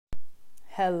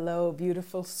Hello,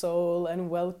 beautiful soul, and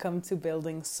welcome to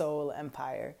Building Soul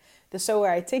Empire, the show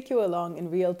where I take you along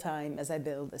in real time as I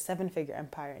build a seven-figure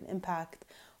empire in impact,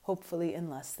 hopefully in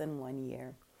less than 1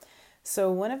 year.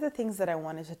 So, one of the things that I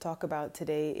wanted to talk about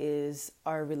today is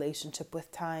our relationship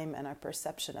with time and our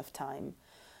perception of time.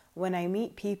 When I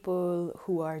meet people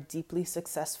who are deeply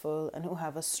successful and who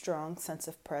have a strong sense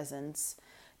of presence,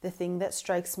 the thing that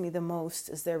strikes me the most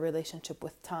is their relationship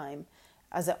with time,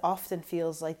 as it often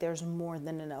feels like there's more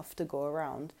than enough to go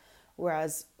around.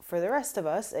 Whereas for the rest of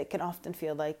us, it can often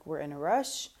feel like we're in a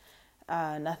rush,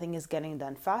 nothing is getting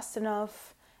done fast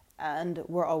enough, and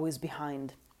we're always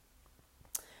behind.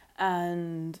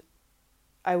 And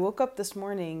I woke up this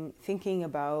morning thinking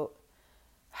about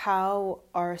how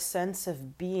our sense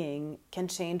of being can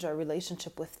change our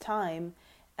relationship with time,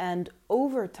 and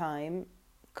over time,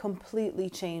 completely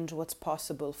change what's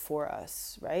possible for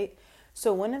us, right?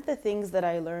 So one of the things that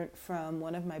I learned from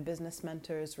one of my business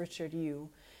mentors, Richard Yu,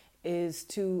 is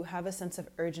to have a sense of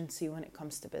urgency when it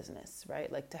comes to business, right?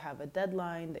 Like to have a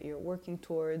deadline that you're working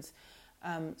towards,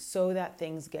 so that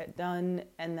things get done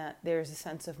and that there's a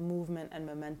sense of movement and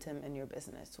momentum in your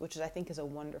business, which I think is a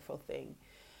wonderful thing.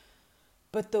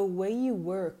 But the way you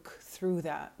work through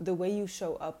that, the way you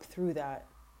show up through that,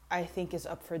 I think is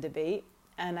up for debate.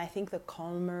 And I think the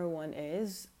calmer one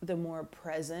is, the more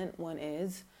present one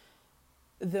is,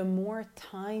 the more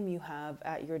time you have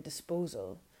at your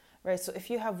disposal, right? So if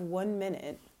you have 1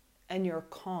 minute and you're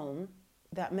calm,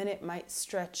 that minute might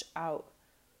stretch out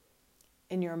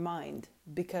in your mind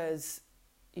because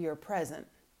you're present.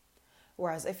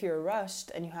 Whereas if you're rushed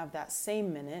and you have that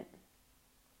same minute,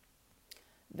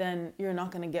 then you're not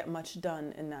going to get much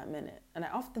done in that minute. And I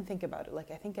often think about it,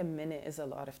 like I think a minute is a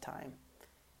lot of time.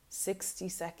 60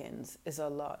 seconds is a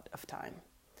lot of time.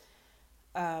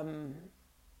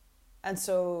 And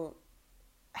so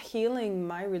healing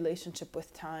my relationship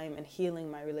with time and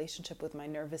healing my relationship with my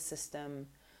nervous system,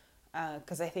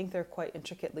 because I think they're quite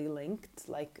intricately linked.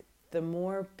 Like the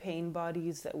more pain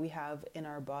bodies that we have in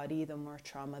our body, the more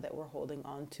trauma that we're holding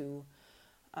on to,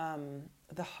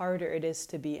 the harder it is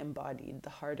to be embodied,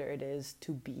 the harder it is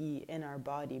to be in our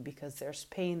body because there's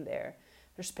pain there.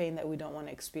 There's pain that we don't want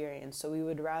to experience. So we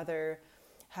would rather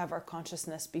have our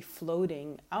consciousness be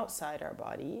floating outside our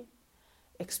body,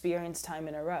 experience time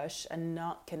in a rush, and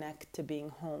not connect to being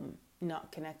home,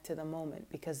 not connect to the moment,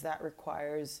 because that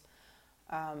requires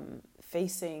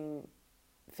facing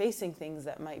things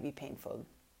that might be painful.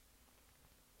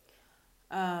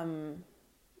 So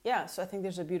I think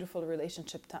there's a beautiful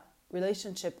relationship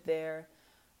there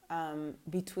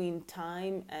between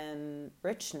time and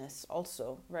richness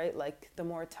also, right? Like the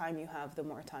more time you have, the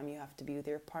more time you have to be with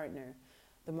your partner,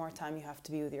 the more time you have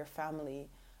to be with your family,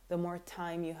 the more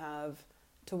time you have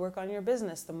to work on your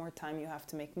business, the more time you have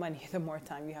to make money, the more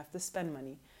time you have to spend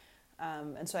money.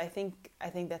 And so I think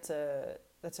that's a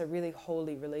really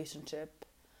holy relationship.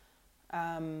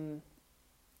 And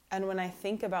when I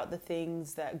think about the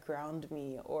things that ground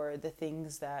me or the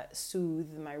things that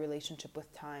soothe my relationship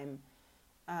with time,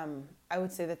 I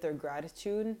would say that they're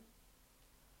gratitude,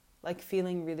 like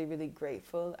feeling really, really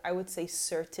grateful. I would say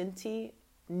certainty,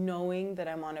 knowing that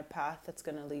I'm on a path that's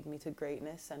going to lead me to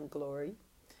greatness and glory.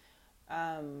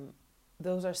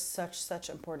 Those are such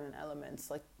important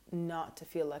elements, like not to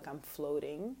feel like I'm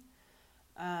floating.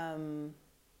 And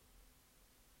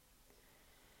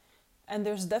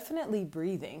there's definitely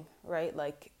breathing, right?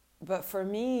 Like, but for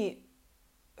me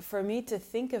to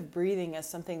think of breathing as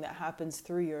something that happens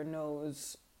through your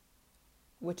nose,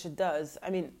 which it does,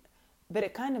 but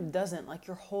it kind of doesn't, like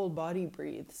your whole body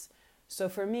breathes. So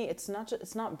for me,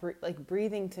 like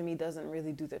breathing to me doesn't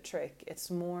really do the trick. It's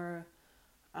more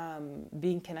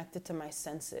being connected to my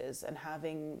senses and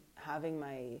having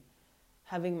my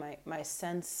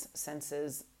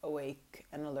senses awake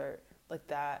and alert, like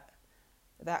that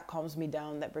calms me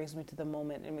down, that brings me to the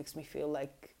moment. It makes me feel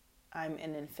like I'm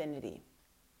in infinity.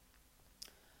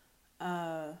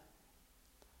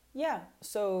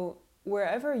 So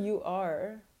wherever you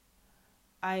are,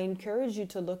 I encourage you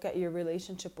to look at your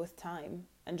relationship with time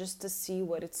and just to see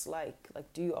what it's like.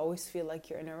 Like, do you always feel like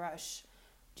you're in a rush?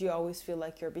 Do you always feel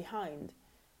like you're behind?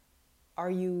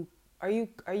 Are you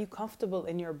comfortable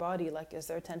in your body? Like, is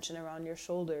there tension around your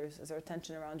shoulders? Is there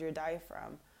tension around your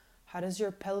diaphragm? How does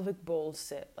your pelvic bowl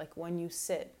sit? Like when you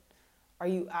sit, are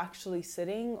you actually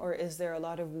sitting, or is there a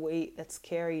lot of weight that's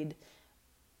carried,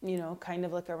 kind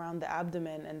of like around the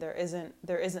abdomen, and there isn't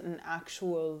an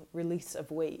actual release of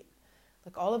weight?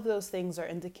 Like all of those things are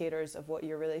indicators of what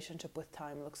your relationship with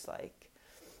time looks like.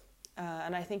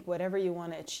 And I think whatever you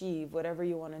want to achieve, whatever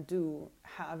you want to do,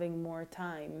 having more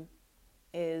time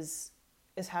is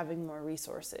having more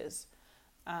resources.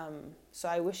 So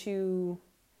I wish you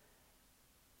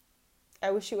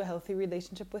a healthy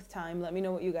relationship with time. Let me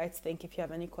know what you guys think. If you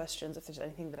have any questions, if there's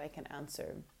anything that I can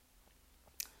answer.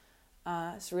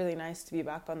 It's really nice to be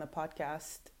back on the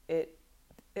podcast. It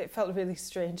felt really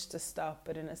strange to stop,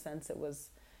 but in a sense it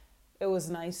was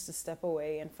nice to step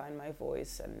away and find my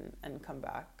voice and come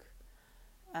back.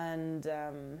 And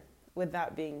with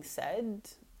that being said,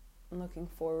 I'm looking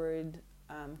forward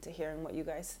to hearing what you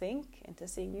guys think and to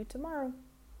seeing you tomorrow.